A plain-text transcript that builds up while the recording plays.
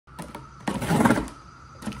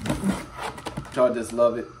Y'all just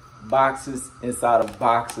love it. Boxes inside of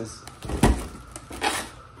boxes.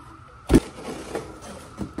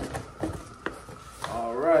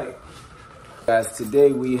 All right. Guys,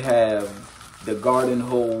 today we have the garden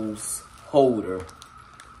hose holder,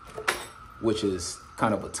 which is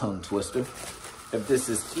kind of a tongue twister. If this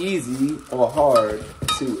is easy or hard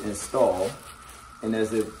to install, and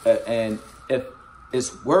if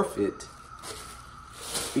it's worth it,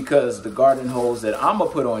 because the garden hose that I'm gonna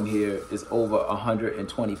put on here is over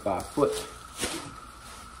 125 foot.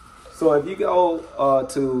 So if you go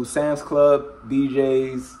to Sam's Club,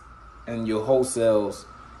 BJ's, and your wholesales,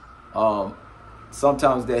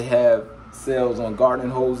 sometimes they have sales on garden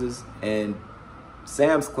hoses, and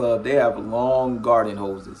Sam's Club, they have long garden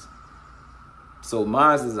hoses. So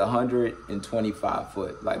mine's is 125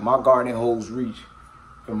 foot. Like my garden hose reach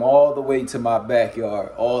from all the way to my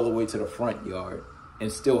backyard, all the way to the front yard,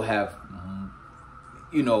 and still have,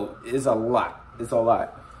 you know, it's a lot. It's a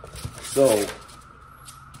lot. So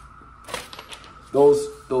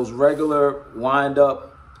those regular wind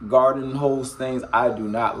up garden hose things, I do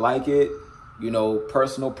not like it. You know,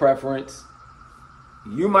 personal preference.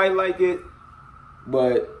 You might like it,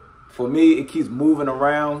 but for me, it keeps moving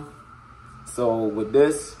around. So with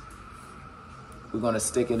this, we're gonna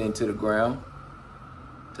stick it into the ground.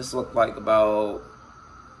 This looked like about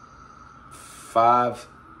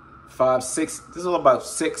 6. This is about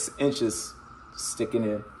 6 inches sticking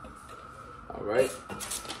in. All right.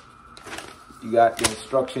 You got the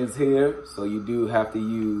instructions here, so you do have to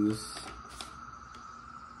use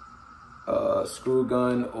a screw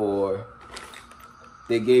gun, or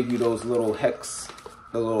they gave you those little hex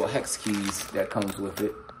keys that comes with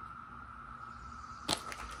it.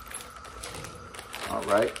 All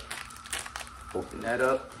right, open that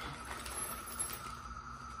up.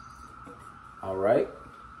 All right,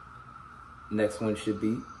 next one should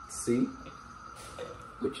be C,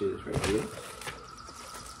 which is right here.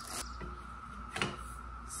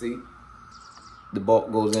 See, the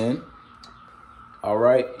bolt goes in. All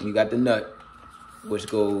right, you got the nut, which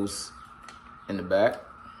goes in the back.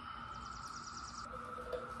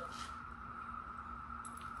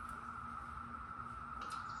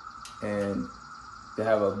 And to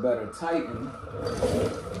have a better tighten,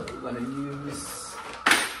 we're gonna use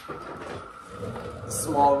a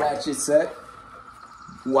small ratchet set.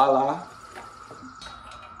 Voila.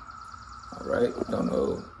 All right, don't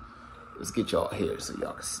know. Let's get y'all here so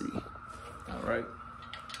y'all can see. All right.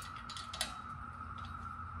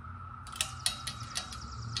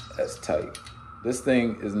 That's tight. This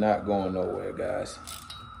thing is not going nowhere, guys.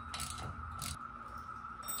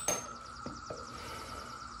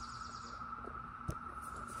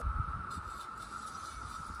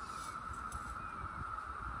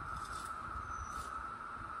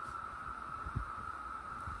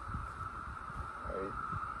 All right.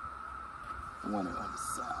 One on the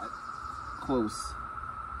side. Close.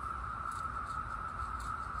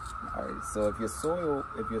 All right, so if your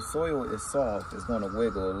soil is soft, it's going to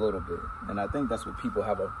wiggle a little bit, and I think that's what people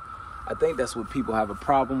have a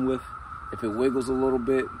problem with. If it wiggles a little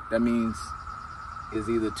bit, that means it's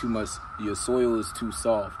either too much, your soil is too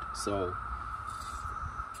soft. So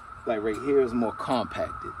like right here is more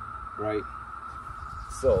compacted, right?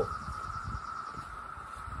 So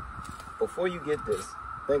before you get this,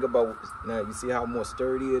 think about, now you see how more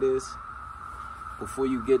sturdy it is? Before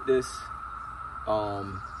you get this,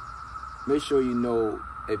 make sure you know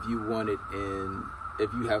if you want it in,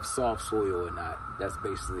 if you have soft soil or not. That's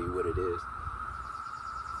basically what it is.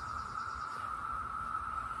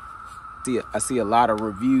 I see a lot of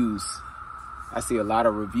reviews. I see a lot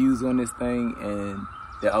of reviews on this thing, and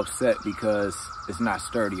they're upset because it's not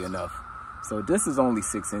sturdy enough. So this is only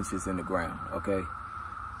 6 inches in the ground, okay?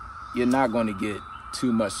 You're not going to get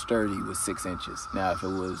too much sturdy with 6 inches. Now, if it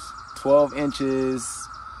was 12 inches,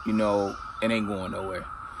 you know, it ain't going nowhere.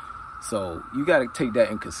 So you got to take that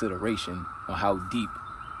in consideration on how deep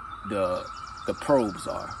the probes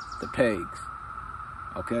are, the pegs,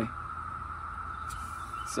 okay?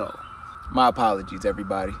 So my apologies,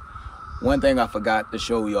 everybody. One thing I forgot to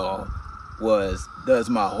show y'all was, does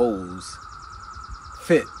my hose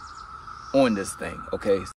fit on this thing,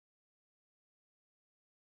 okay?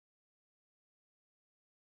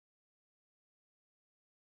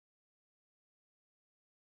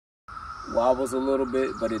 Wobbles a little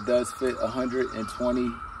bit, but it does fit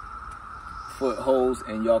 120 foot hose,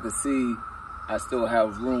 and y'all can see I still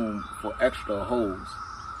have room for extra hose.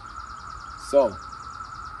 So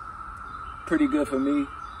pretty good for me.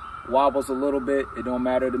 Wobbles a little bit, it don't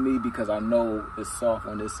matter to me because I know it's soft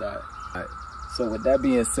on this side. All right. So with that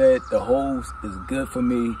being said, the hose is good for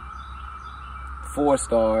me. 4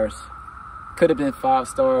 stars. Could have been 5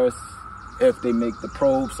 stars if they make the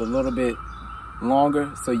probes a little bit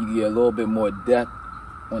longer, so you get a little bit more depth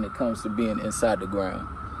when it comes to being inside the ground.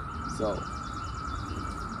 So,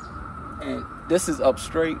 and this is up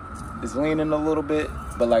straight. It's leaning a little bit,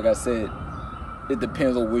 but like I said, it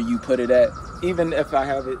depends on where you put it at. Even if I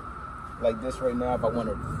have it like this right now, if I want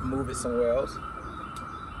to move it somewhere else,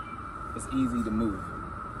 it's easy to move.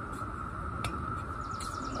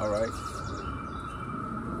 All right.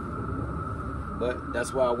 But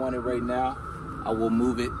that's why I want it right now. I will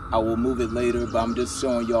move it later, but I'm just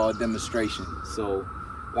showing y'all a demonstration. So,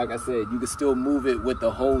 like I said, you can still move it with the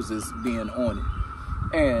hoses being on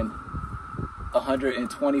it. And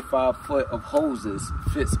 125 foot of hoses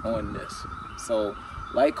fits on this. So,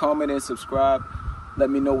 like, comment, and subscribe. Let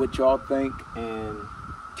me know what y'all think, and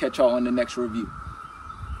catch y'all on the next review.